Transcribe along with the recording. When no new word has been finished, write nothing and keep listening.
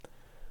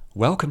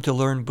Welcome to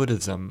Learn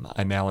Buddhism.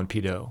 I'm Alan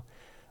Pido.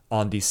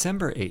 On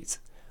December 8th,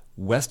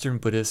 Western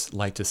Buddhists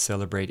like to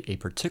celebrate a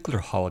particular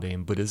holiday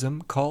in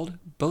Buddhism called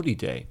Bodhi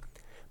Day.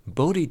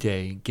 Bodhi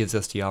Day gives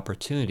us the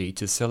opportunity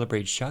to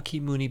celebrate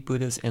Shakyamuni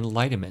Buddha's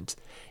enlightenment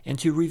and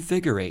to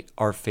revigorate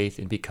our faith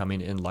in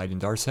becoming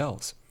enlightened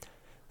ourselves.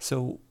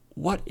 So,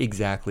 what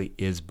exactly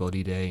is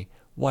Bodhi Day?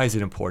 Why is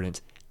it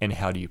important? And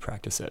how do you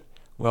practice it?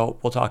 Well,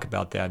 we'll talk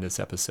about that in this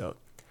episode.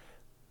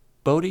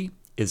 Bodhi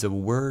is a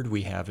word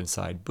we have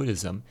inside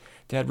Buddhism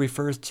that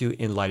refers to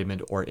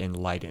enlightenment or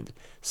enlightened.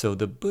 So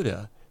the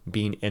Buddha,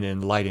 being an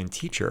enlightened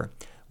teacher,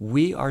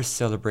 we are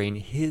celebrating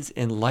his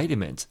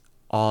enlightenment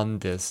on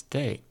this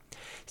day.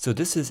 So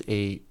this is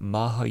a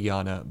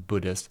Mahayana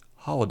Buddhist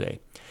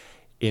holiday.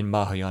 In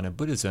Mahayana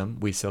Buddhism,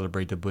 we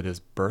celebrate the Buddha's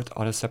birth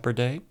on a separate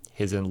day,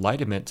 his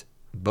enlightenment,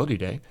 Bodhi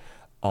Day,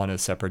 on a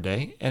separate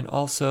day, and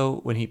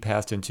also when he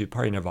passed into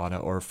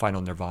parinirvana or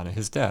final nirvana,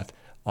 his death,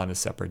 on a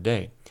separate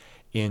day.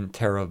 In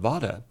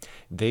Theravada,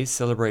 they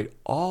celebrate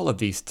all of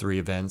these three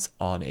events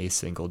on a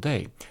single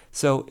day.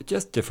 So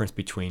just difference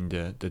between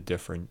the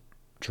different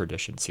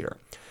traditions here.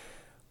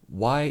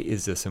 Why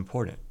is this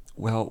important?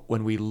 Well,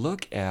 when we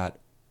look at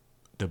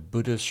the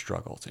Buddha's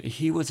struggles,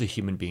 he was a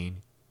human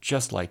being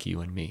just like you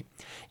and me.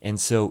 And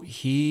so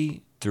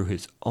he, through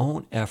his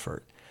own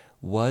effort,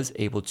 was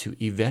able to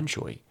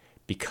eventually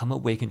become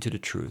awakened to the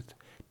truth,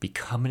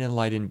 become an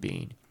enlightened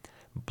being,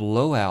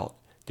 blow out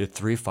the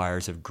three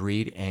fires of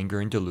greed, anger,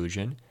 and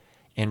delusion,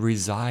 and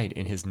reside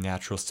in his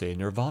natural state of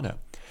nirvana.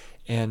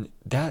 And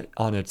that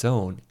on its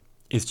own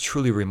is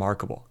truly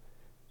remarkable.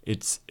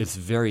 It's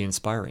very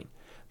inspiring.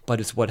 But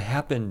it's what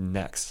happened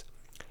next.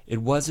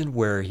 It wasn't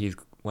where he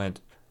went,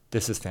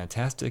 this is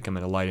fantastic, I'm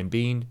an enlightened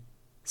being,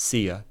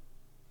 see ya.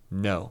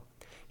 No.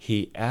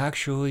 He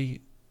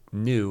actually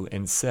knew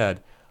and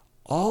said,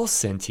 all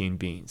sentient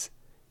beings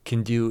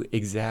can do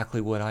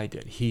exactly what I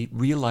did. He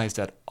realized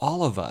that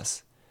all of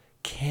us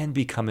can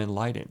become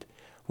enlightened.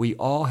 We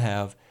all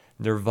have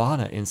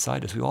nirvana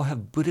inside us. We all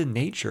have Buddha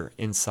nature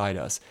inside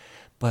us.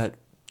 But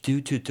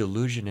due to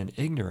delusion and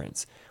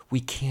ignorance,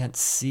 we can't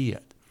see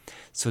it.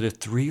 So the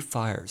three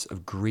fires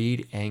of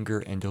greed, anger,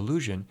 and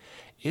delusion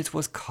is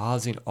what's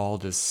causing all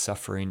this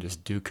suffering, this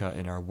dukkha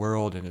in our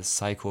world, and this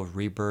cycle of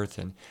rebirth,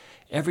 and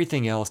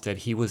everything else that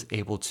he was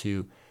able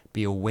to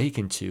be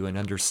awakened to and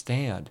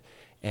understand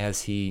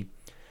as he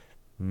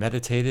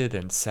meditated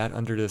and sat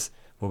under this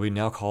what we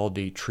now call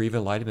the tree of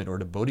enlightenment or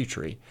the Bodhi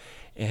tree.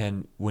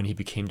 And when he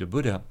became the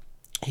Buddha,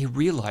 he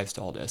realized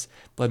all this.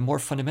 But more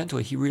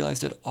fundamentally, he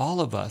realized that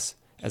all of us,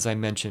 as I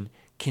mentioned,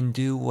 can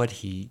do what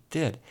he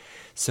did.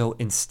 So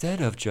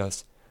instead of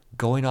just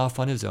going off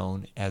on his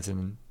own as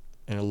an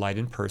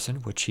enlightened person,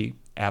 which he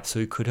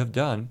absolutely could have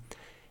done,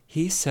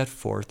 he set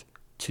forth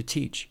to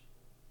teach.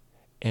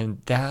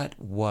 And that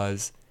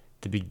was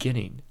the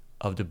beginning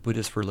of the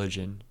Buddhist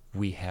religion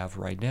we have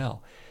right now.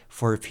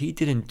 For if he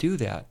didn't do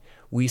that,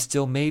 we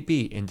still may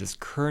be in this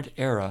current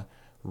era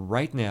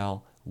right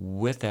now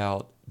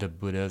without the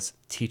Buddha's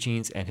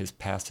teachings and his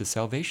path to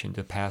salvation,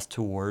 the path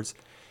towards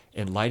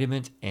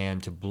enlightenment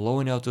and to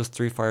blowing out those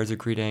three fires of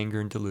greed,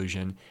 anger, and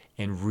delusion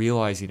and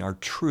realizing our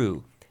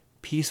true,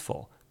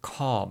 peaceful,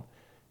 calm,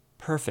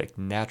 perfect,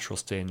 natural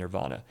state in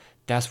nirvana.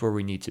 That's where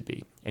we need to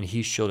be. And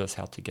he showed us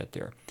how to get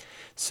there.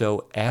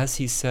 So as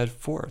he set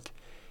forth,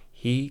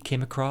 he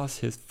came across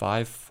his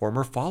 5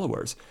 former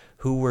followers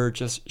who were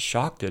just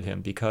shocked at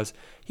him because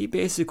he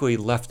basically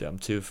left them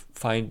to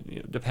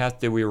find the path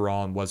that we were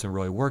on wasn't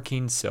really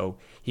working, so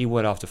he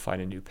went off to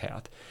find a new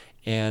path.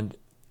 And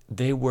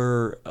they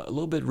were a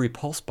little bit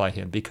repulsed by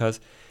him because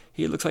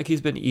he looks like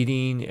he's been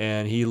eating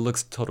and he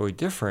looks totally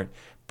different,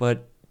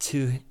 but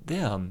to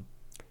them,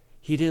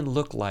 he didn't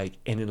look like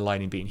an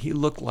enlightened being. He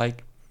looked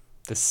like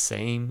the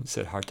same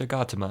Siddhartha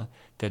Gautama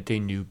that they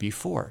knew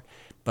before,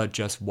 but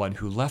just one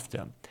who left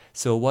them.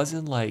 So it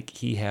wasn't like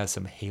he has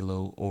some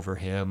halo over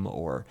him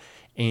or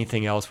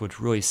anything else which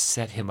really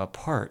set him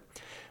apart.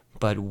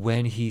 But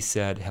when he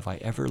said, have I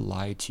ever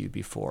lied to you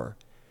before?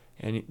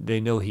 And they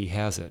know he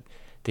hasn't.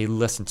 They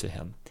listened to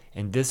him.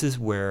 And this is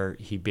where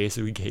he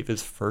basically gave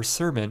his first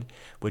sermon,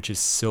 which is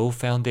so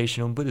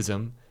foundational in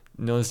Buddhism,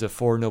 known as the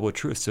Four Noble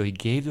Truths. So he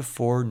gave the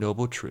Four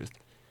Noble Truths.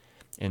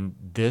 And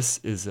this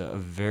is a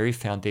very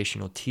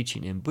foundational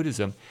teaching in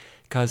Buddhism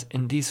because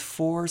in these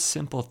 4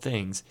 simple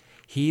things,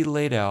 he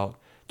laid out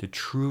the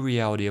true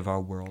reality of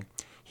our world.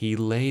 He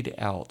laid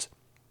out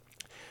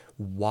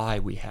why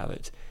we have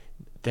it,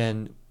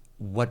 then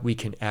what we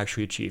can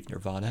actually achieve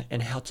nirvana,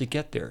 and how to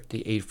get there,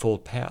 the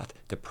Eightfold Path,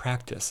 the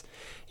practice.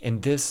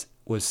 And this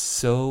was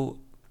so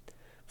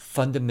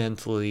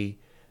fundamentally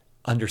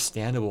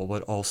understandable,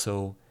 but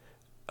also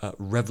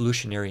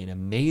revolutionary and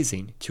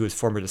amazing to his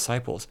former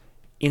disciples.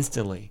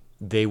 Instantly,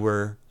 they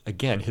were,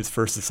 again, his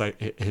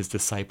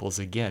disciples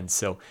again.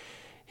 So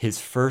his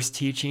first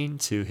teaching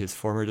to his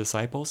former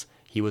disciples,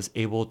 he was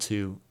able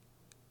to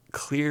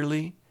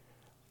clearly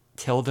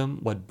tell them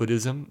what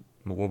Buddhism,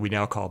 what we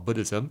now call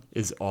Buddhism,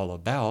 is all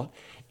about,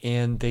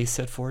 and they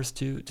set forth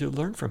to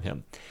learn from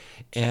him.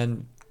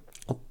 And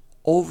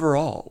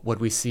overall, what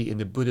we see in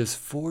the Buddha's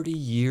 40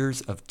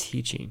 years of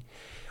teaching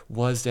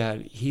was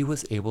that he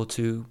was able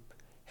to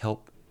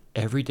help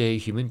everyday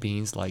human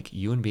beings like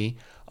you and me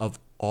of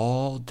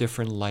all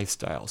different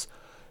lifestyles,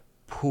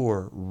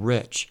 poor,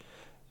 rich,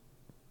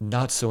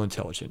 not so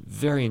intelligent,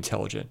 very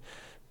intelligent,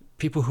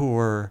 people who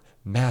were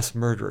mass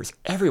murderers,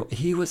 everyone.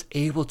 He was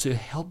able to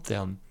help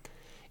them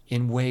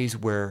in ways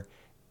where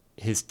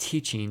his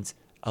teachings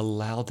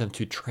allowed them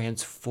to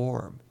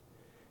transform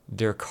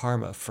their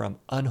karma from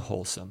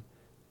unwholesome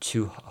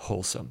to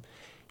wholesome.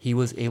 He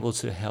was able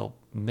to help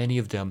many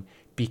of them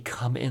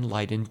become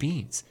enlightened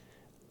beings,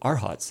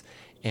 arhats,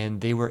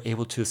 and they were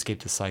able to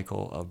escape the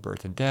cycle of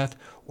birth and death,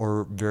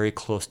 or very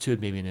close to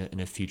it, maybe in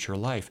a future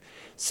life.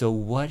 So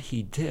what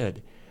he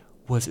did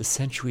was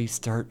essentially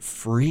start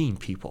freeing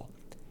people.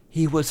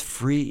 He was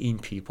freeing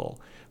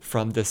people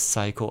from this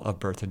cycle of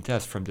birth and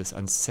death, from this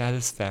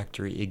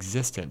unsatisfactory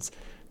existence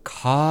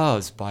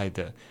caused by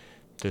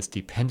this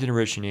dependent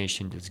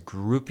origination, this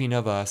grouping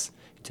of us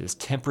to this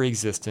temporary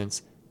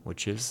existence,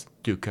 which is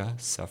dukkha,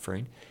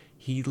 suffering.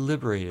 He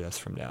liberated us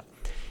from that.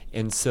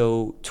 And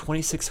so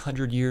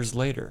 2,600 years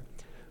later,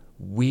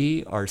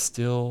 we are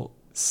still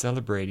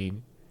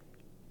celebrating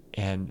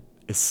and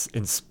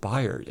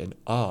inspired and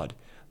awed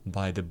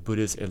by the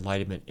Buddha's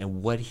enlightenment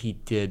and what he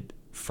did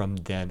from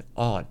then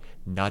on.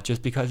 Not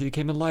just because he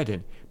became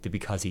enlightened, but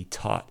because he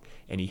taught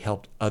and he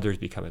helped others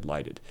become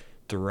enlightened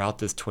throughout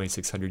this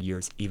 2,600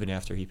 years, even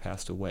after he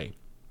passed away.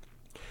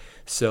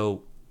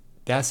 So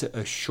that's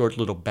a short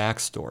little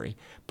backstory,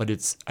 but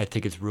I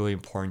think it's really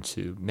important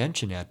to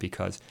mention that,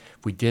 because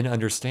we didn't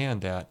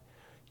understand that,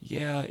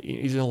 yeah,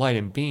 he's an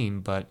enlightened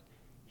being, but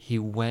he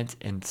went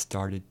and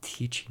started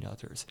teaching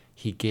others.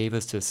 He gave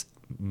us this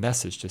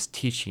message, this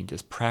teaching,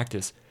 this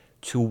practice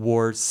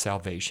towards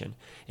salvation.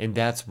 And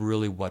that's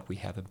really what we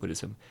have in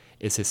Buddhism.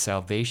 It's a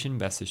salvation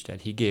message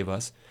that he gave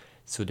us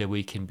so that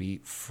we can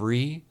be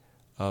free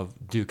of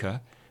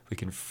dukkha. We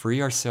can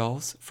free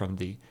ourselves from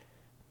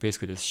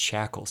basically this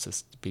shackles,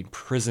 this being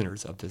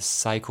prisoners of this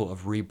cycle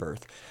of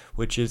rebirth,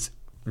 which is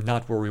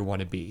not where we want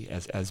to be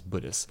as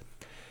Buddhists.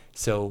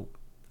 So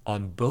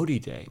on Bodhi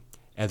Day,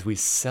 as we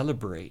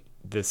celebrate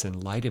this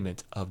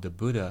enlightenment of the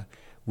Buddha,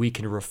 we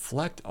can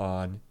reflect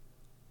on,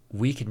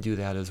 we can do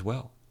that as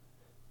well.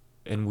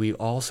 And we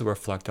also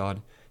reflect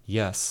on,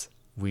 yes,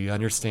 we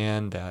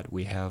understand that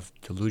we have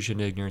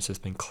delusion and ignorance that's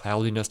been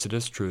clouding us to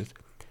this truth,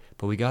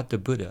 but we got the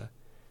Buddha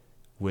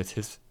with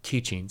his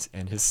teachings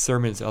and his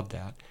sermons of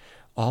that,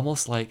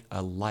 almost like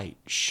a light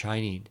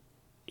shining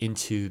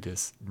into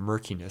this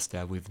murkiness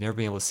that we've never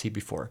been able to see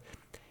before.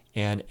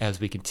 And as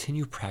we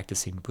continue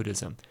practicing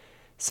Buddhism,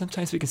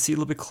 sometimes we can see a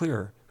little bit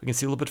clearer. We can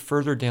see a little bit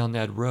further down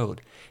that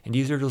road. And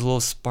these are those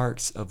little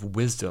sparks of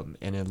wisdom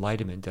and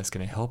enlightenment that's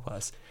going to help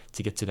us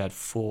to get to that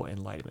full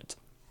enlightenment.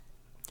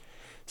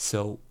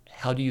 So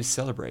how do you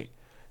celebrate?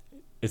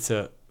 It's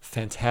a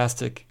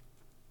fantastic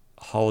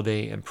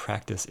holiday and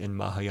practice in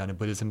Mahayana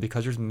Buddhism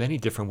because there's many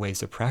different ways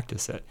to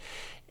practice it.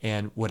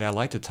 And what I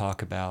like to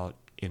talk about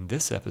in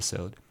this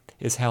episode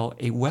is how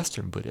a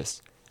Western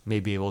Buddhist may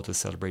be able to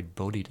celebrate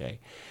Bodhi Day.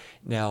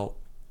 Now,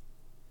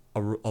 a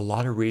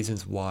lot of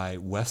reasons why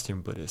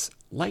Western Buddhists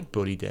like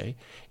Bodhi Day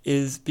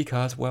is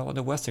because, well, on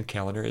the Western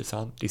calendar, it's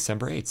on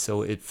December 8th.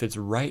 So it fits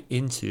right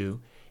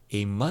into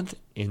a month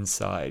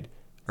inside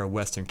our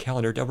Western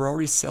calendar that we're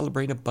already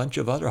celebrating a bunch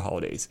of other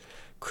holidays,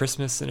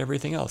 Christmas and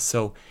everything else.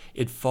 So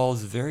it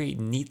falls very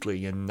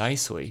neatly and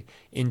nicely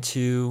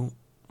into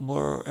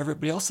where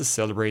everybody else is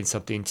celebrating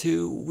something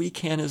too, we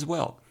can as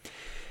well.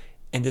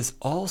 And this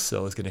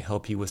also is going to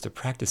help you with the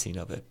practicing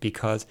of it,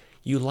 because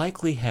you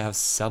likely have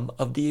some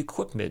of the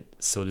equipment,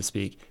 so to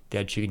speak,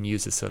 that you can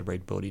use to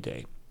celebrate Bodhi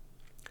Day.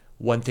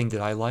 One thing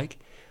that I like,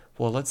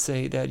 well, let's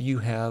say that you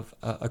have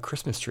a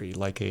Christmas tree,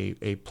 like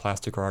a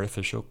plastic or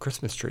artificial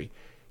Christmas tree.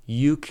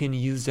 You can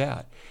use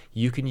that.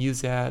 You can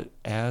use that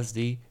as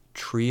the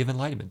tree of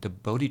enlightenment, the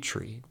Bodhi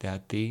tree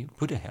that the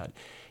Buddha had.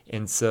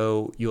 And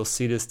so you'll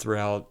see this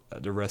throughout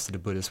the rest of the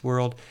Buddhist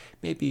world.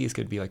 Maybe it's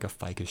going to be like a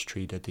ficus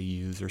tree that they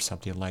use or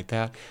something like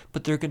that.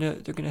 But they're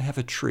gonna have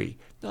a tree.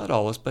 Not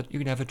always, but you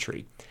can have a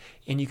tree.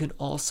 And you can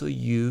also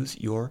use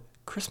your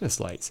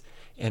Christmas lights.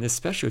 And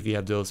especially if you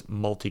have those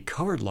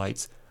multicolored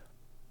lights,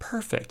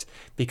 perfect.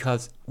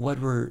 Because what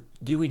we're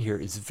doing here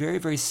is very,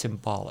 very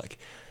symbolic.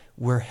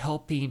 We're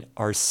helping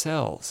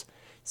ourselves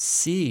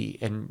see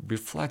and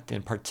reflect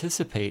and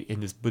participate in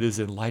this Buddha's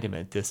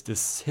enlightenment,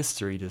 this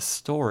history, this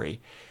story,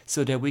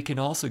 so that we can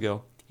also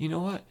go, you know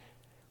what?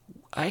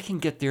 I can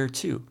get there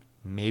too.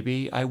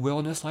 Maybe I will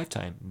in this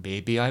lifetime.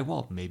 Maybe I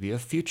won't. Maybe a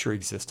future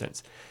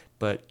existence.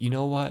 But you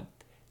know what?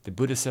 The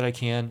Buddha said I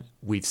can.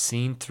 We've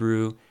seen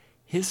through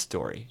his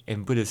story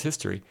and Buddha's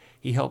history,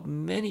 he helped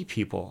many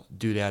people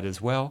do that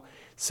as well.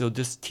 So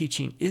this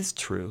teaching is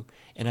true,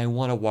 and I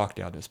want to walk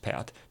down this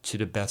path to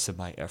the best of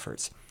my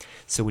efforts.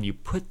 So when you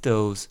put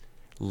those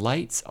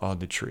lights on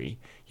the tree,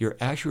 you're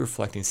actually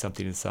reflecting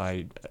something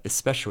inside,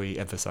 especially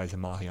emphasized in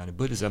Mahayana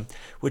Buddhism,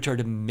 which are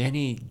the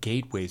many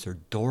gateways or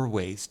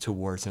doorways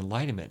towards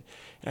enlightenment.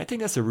 And I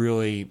think that's a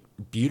really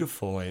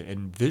beautiful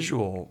and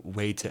visual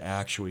way to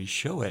actually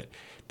show it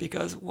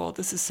because, well,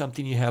 this is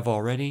something you have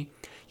already.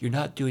 You're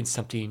not doing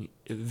something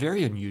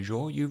very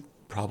unusual. You've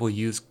probably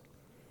used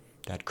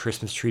that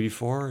Christmas tree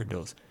before,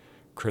 those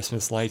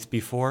Christmas lights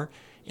before,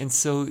 and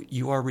so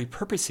you are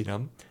repurposing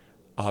them,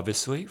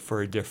 obviously,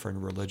 for a different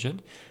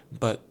religion,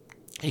 but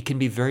it can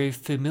be very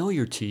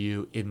familiar to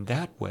you in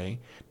that way,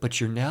 but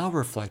you're now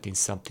reflecting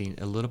something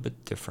a little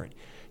bit different.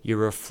 You're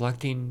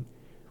reflecting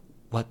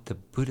what the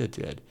Buddha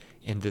did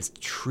and this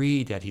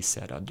tree that he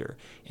sat under.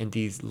 And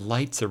these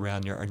lights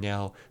around there are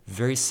now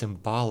very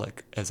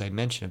symbolic, as I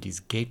mentioned, of these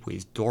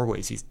gateways,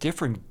 doorways, these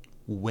different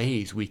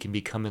ways we can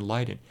become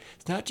enlightened.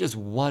 It's not just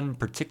one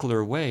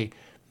particular way.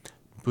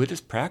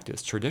 Buddhist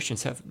practice,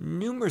 traditions have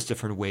numerous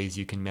different ways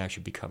you can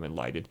actually become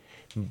enlightened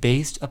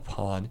based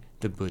upon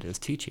the Buddha's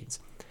teachings.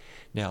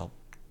 Now,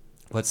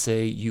 let's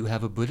say you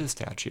have a Buddha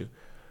statue.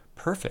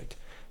 Perfect.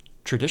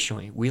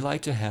 Traditionally, we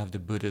like to have the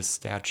Buddha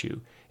statue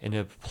in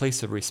a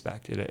place of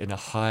respect, in a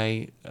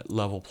high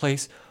level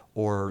place,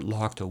 or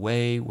locked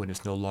away when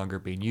it's no longer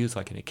being used,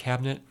 like in a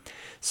cabinet.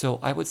 So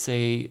I would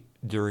say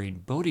during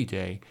Bodhi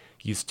Day,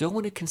 you still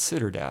want to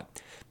consider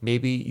that.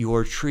 Maybe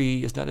your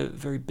tree is not a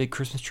very big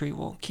Christmas tree.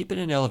 Well, keep it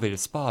in an elevated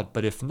spot.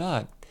 But if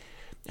not,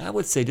 I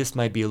would say this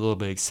might be a little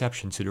bit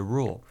exception to the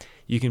rule.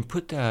 You can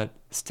put that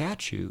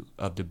statue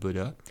of the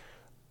Buddha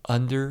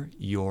under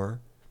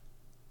your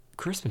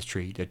Christmas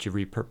tree that you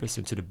repurpose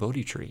into the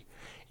Bodhi tree.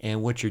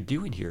 And what you're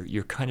doing here,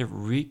 you're kind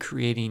of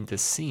recreating the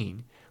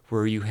scene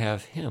where you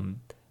have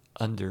him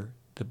under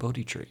the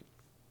Bodhi tree.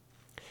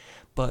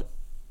 But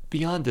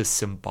beyond this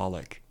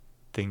symbolic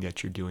thing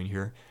that you're doing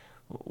here,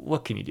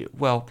 what can you do?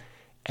 Well,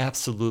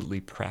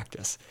 absolutely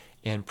practice.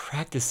 And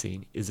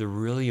practicing is a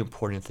really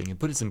important thing in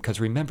Buddhism because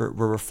remember,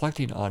 we're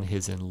reflecting on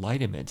his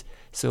enlightenment.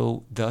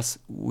 So thus,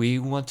 we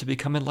want to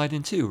become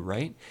enlightened too,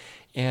 right?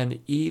 And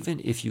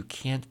even if you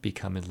can't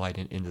become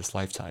enlightened in this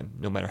lifetime,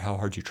 no matter how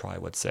hard you try,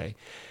 let's say,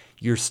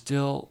 you're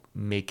still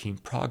making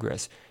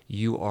progress.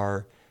 You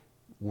are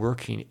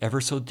working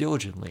ever so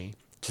diligently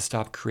to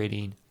stop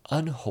creating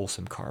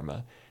unwholesome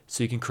karma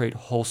so you can create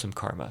wholesome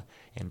karma.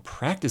 And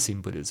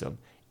practicing Buddhism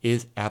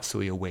is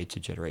absolutely a way to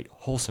generate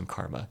wholesome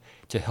karma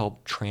to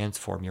help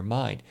transform your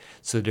mind.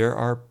 So there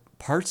are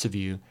parts of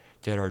you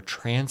that are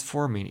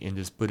transforming in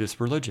this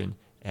Buddhist religion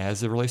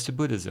as it relates to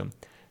Buddhism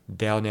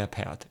down that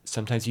path.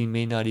 Sometimes you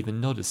may not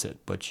even notice it,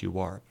 but you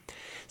are.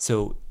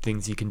 So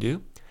things you can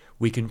do,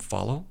 we can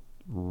follow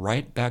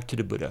right back to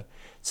the Buddha.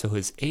 So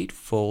his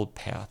eightfold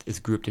path is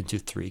grouped into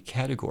three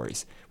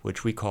categories,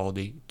 which we call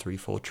the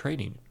threefold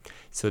training.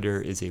 So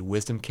there is a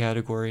wisdom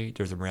category,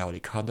 there's a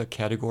morality conduct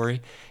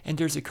category, and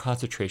there's a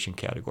concentration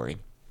category.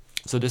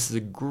 So this is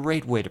a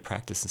great way to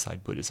practice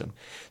inside Buddhism.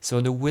 So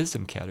in the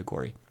wisdom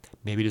category,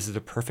 maybe this is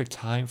the perfect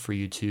time for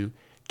you to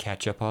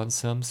catch up on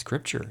some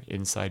scripture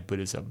inside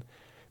Buddhism.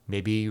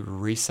 Maybe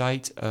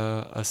recite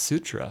a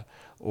sutra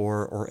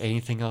or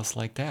anything else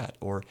like that,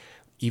 or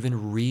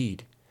even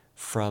read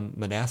from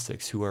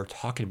monastics who are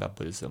talking about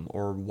Buddhism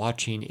or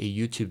watching a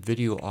YouTube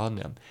video on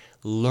them.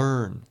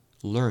 Learn,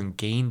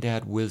 gain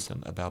that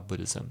wisdom about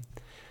Buddhism.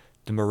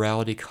 The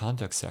morality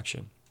conduct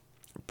section,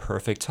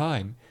 perfect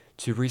time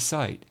to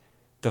recite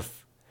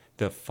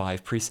the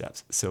 5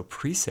 precepts. So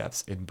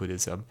precepts in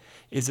Buddhism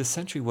is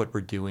essentially what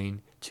we're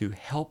doing to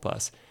help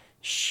us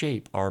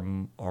shape our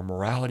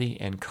morality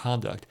and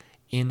conduct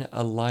in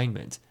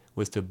alignment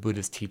with the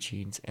Buddhist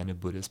teachings and the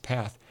Buddhist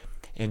path.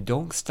 And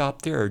don't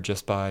stop there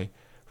just by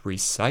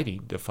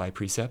reciting the 5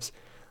 precepts.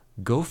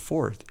 Go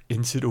forth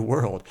into the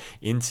world,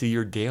 into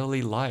your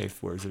daily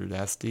life, whether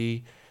that's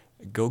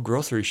go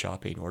grocery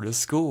shopping or to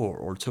school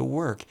or to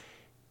work.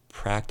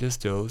 Practice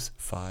those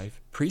 5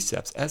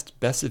 precepts as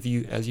best of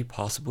you as you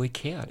possibly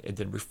can, and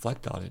then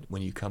reflect on it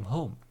when you come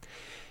home.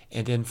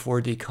 And then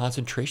for the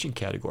concentration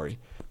category,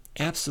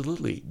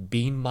 absolutely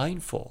being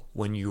mindful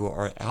when you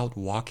are out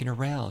walking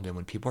around and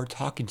when people are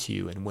talking to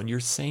you and when you're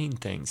saying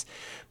things,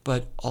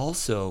 but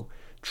also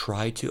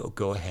try to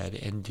go ahead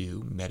and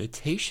do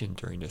meditation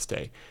during this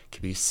day. It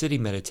could be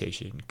sitting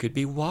meditation, could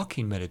be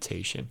walking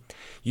meditation.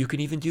 You can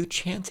even do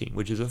chanting,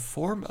 which is a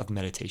form of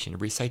meditation, a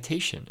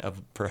recitation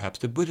of perhaps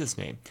the Buddha's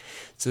name.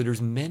 So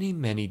there's many,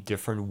 many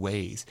different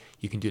ways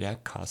you can do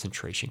that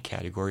concentration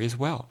category as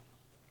well.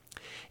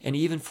 And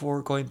even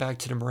for going back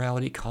to the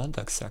morality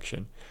conduct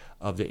section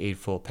of the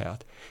Eightfold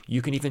Path,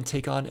 you can even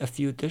take on a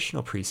few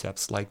additional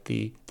precepts like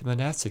the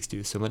monastics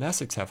do. So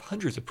monastics have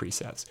hundreds of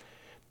precepts.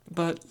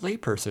 But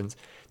laypersons,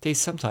 they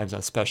sometimes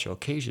on special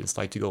occasions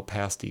like to go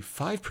past the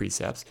 5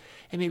 precepts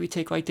and maybe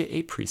take like the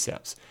 8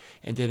 precepts.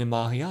 And then in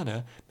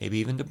Mahayana, maybe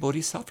even the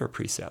Bodhisattva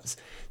precepts.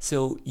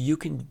 So you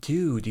can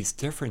do these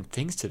different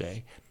things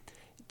today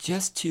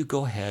just to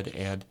go ahead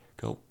and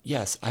go,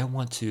 yes, I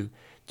want to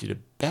do the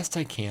best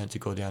I can to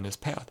go down this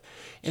path.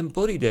 And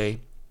Bodhi Day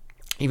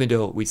even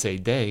though we say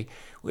day,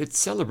 it's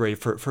celebrated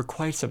for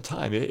quite some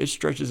time. It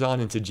stretches on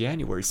into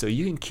January. So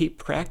you can keep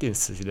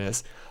practicing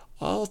this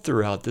all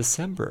throughout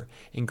December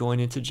and going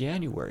into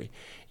January.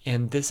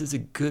 And this is a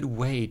good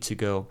way to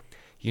go,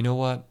 you know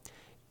what?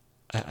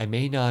 I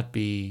may not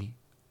be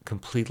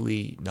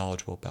completely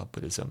knowledgeable about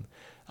Buddhism.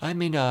 I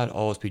may not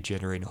always be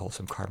generating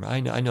wholesome karma. I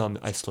know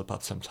I slip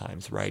up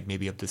sometimes, right?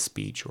 Maybe of the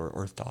speech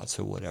or thoughts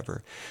or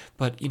whatever.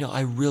 But,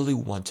 I really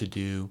want to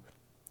do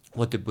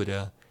what the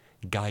Buddha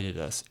guided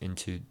us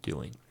into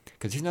doing.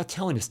 Because he's not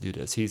telling us to do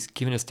this. He's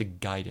giving us the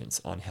guidance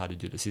on how to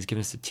do this. He's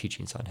giving us the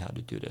teachings on how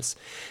to do this.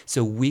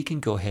 So we can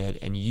go ahead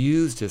and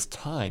use this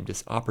time,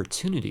 this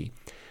opportunity,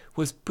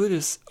 with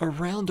Buddhists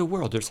around the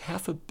world. There's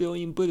 500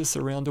 million Buddhists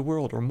around the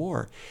world or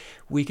more.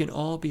 We can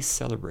all be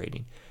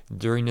celebrating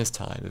during this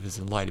time of his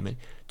enlightenment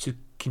to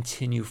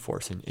continue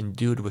forcing and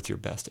do it with your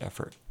best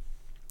effort.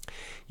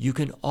 You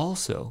can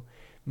also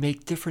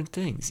make different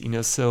things,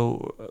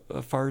 so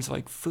as far as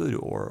like food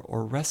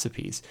or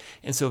recipes.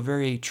 And so a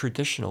very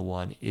traditional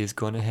one is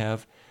going to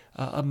have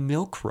a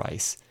milk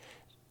rice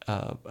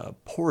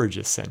porridge,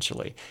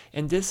 essentially.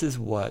 And this is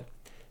what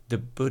the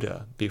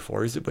Buddha, before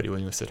he was the Buddha, when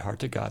he was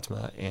Siddhartha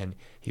Gautama, and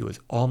he was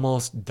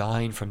almost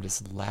dying from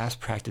this last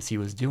practice he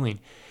was doing,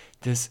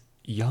 this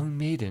young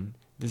maiden,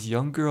 this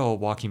young girl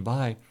walking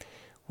by,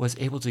 was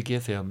able to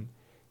give him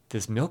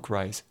this milk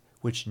rice,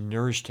 which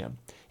nourished him.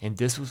 And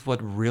this was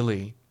what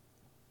really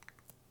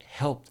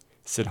helped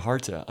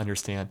Siddhartha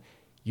understand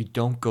you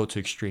don't go to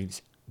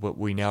extremes, what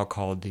we now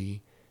call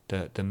the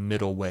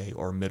middle way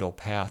or middle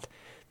path.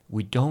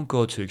 We don't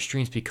go to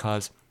extremes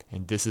because,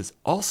 and this is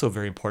also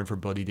very important for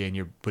Bodhi Day in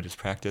your Buddhist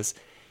practice,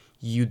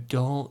 you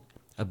don't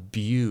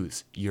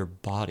abuse your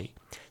body.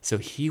 So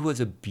he was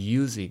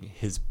abusing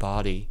his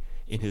body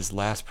in his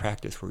last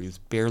practice, where he was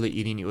barely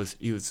eating. He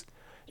was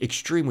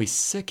extremely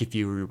sick, if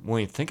you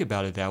want to think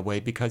about it that way,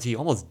 because he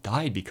almost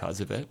died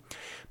because of it.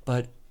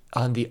 But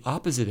on the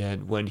opposite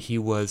end, when he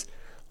was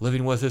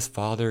living with his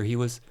father, he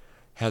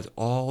has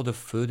all the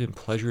food and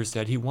pleasures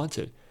that he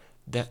wanted.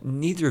 That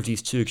neither of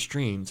these two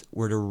extremes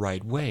were the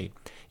right way.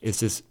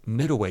 It's this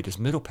middle way, this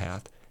middle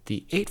path.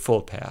 The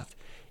Eightfold Path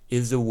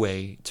is the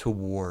way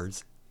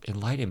towards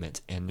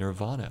enlightenment and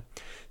nirvana.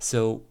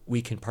 So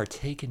we can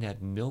partake in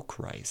that milk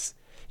rice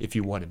if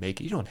you want to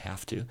make it. You don't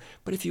have to,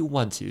 but if you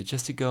want to,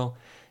 just to go,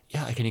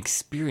 yeah, I can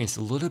experience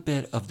a little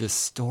bit of the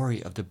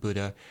story of the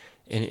Buddha,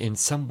 and in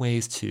some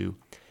ways to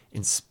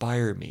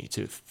inspire me,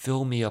 to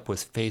fill me up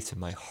with faith in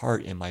my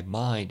heart and my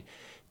mind,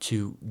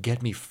 to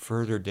get me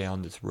further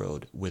down this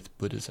road with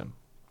Buddhism.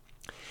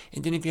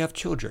 And then if you have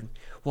children,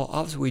 well,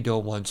 obviously we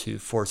don't want to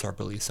force our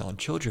beliefs on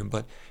children,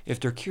 but if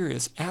they're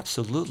curious,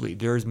 absolutely,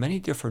 there's many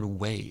different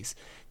ways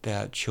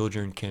that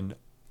children can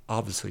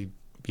obviously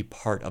be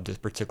part of this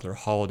particular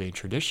holiday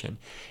tradition.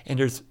 And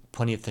there's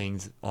plenty of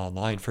things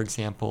online. For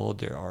example,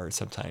 there are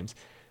sometimes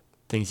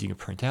things you can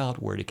print out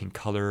where they can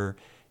color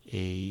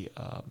a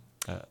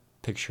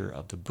picture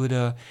of the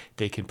Buddha.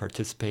 They can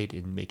participate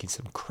in making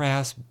some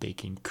crafts,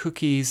 baking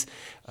cookies.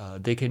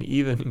 They can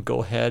even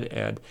go ahead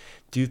and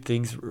do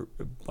things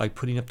like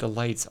putting up the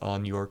lights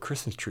on your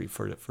Christmas tree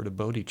for the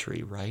Bodhi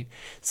tree, right?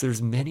 So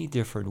there's many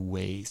different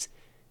ways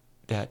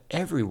that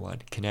everyone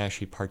can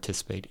actually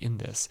participate in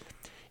this.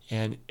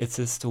 And it's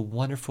just a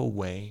wonderful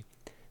way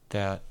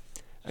that,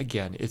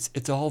 again,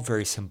 it's all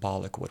very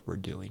symbolic what we're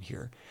doing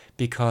here,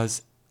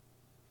 because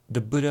the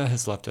Buddha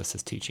has left us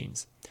his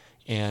teachings.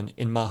 And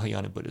in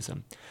Mahayana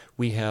Buddhism,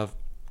 we have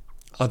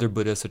other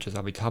Buddhas such as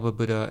Amitabha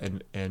Buddha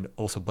and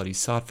also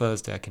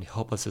Bodhisattvas that can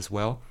help us as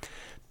well.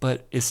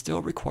 But it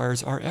still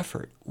requires our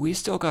effort. We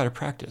still got to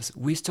practice.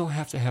 We still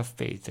have to have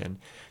faith and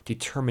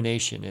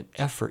determination and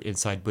effort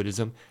inside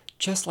Buddhism,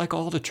 just like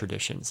all the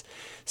traditions.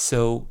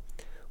 So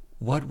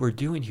what we're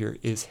doing here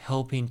is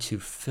helping to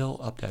fill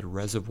up that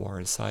reservoir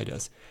inside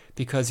us.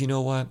 Because you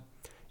know what?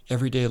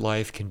 Everyday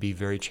life can be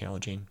very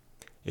challenging.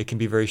 It can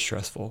be very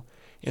stressful.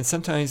 And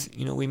sometimes,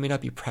 we may not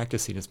be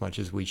practicing as much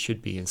as we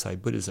should be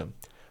inside Buddhism.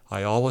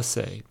 I always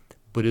say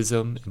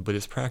Buddhism and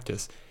Buddhist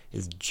practice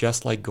is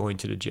just like going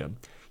to the gym.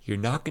 You're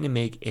not going to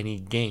make any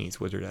gains,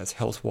 whether that's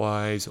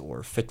health-wise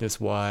or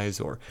fitness-wise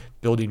or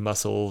building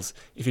muscles,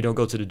 if you don't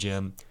go to the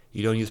gym.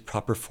 You don't use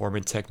proper form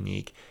and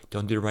technique,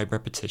 don't do the right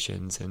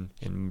repetitions and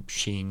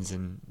machines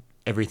and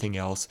everything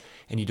else,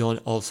 and you don't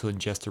also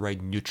ingest the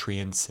right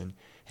nutrients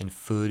and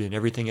food and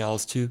everything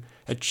else to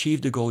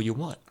achieve the goal you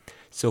want.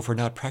 So if we're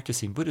not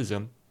practicing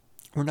Buddhism,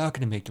 we're not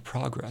going to make the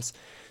progress.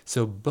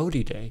 So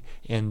Bodhi Day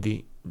and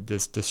the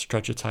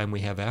stretch of time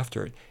we have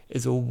after it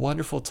is a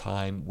wonderful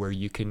time where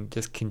you can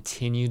just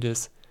continue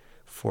this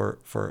for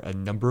a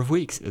number of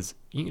weeks.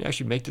 You can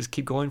actually make this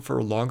keep going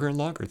for longer and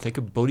longer. Think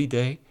of Bodhi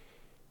Day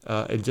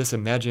and just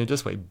imagine it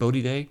this way.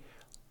 Bodhi Day,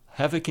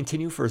 have it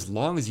continue for as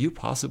long as you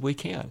possibly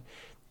can.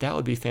 That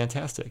would be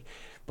fantastic.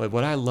 But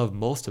what I love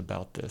most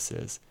about this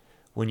is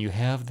when you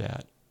have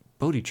that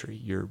Bodhi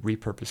tree, your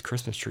repurposed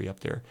Christmas tree up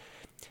there,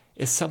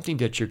 it's something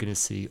that you're going to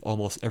see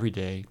almost every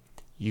day.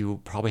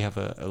 You probably have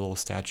a little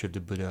statue of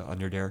the Buddha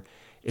under there.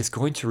 It's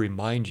going to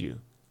remind you,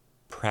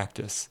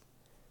 practice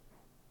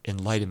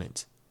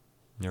enlightenment,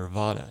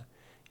 nirvana.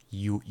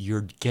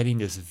 You're getting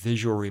this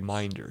visual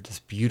reminder, this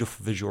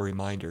beautiful visual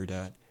reminder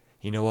that,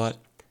 you know what,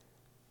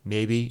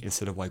 maybe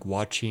instead of like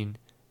watching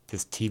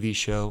this TV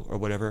show or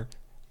whatever,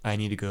 I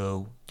need to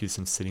go do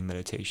some sitting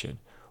meditation.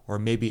 Or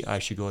maybe I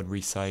should go and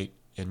recite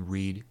and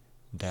read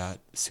that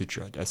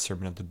sutra, that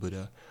sermon of the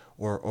Buddha,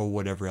 or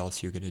whatever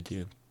else you're going to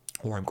do.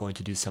 Or I'm going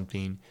to do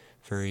something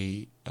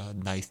very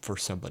nice for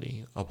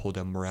somebody, uphold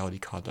a morality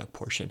conduct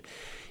portion.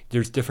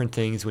 There's different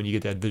things when you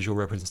get that visual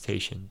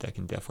representation that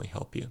can definitely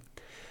help you.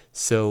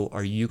 So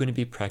are you going to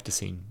be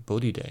practicing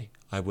Bodhi Day?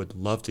 I would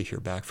love to hear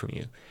back from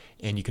you.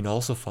 And you can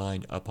also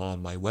find up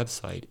on my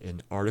website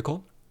an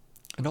article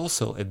and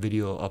also a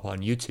video up on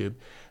YouTube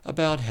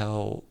about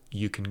how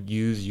you can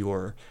use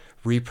your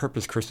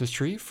repurposed Christmas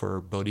tree for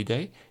Bodhi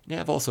Day. And I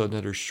have also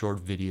another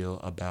short video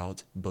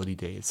about Bodhi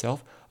Day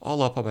itself,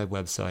 all up on my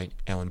website,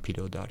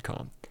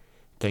 alanpito.com.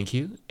 Thank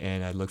you,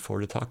 and I look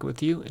forward to talking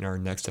with you in our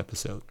next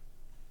episode.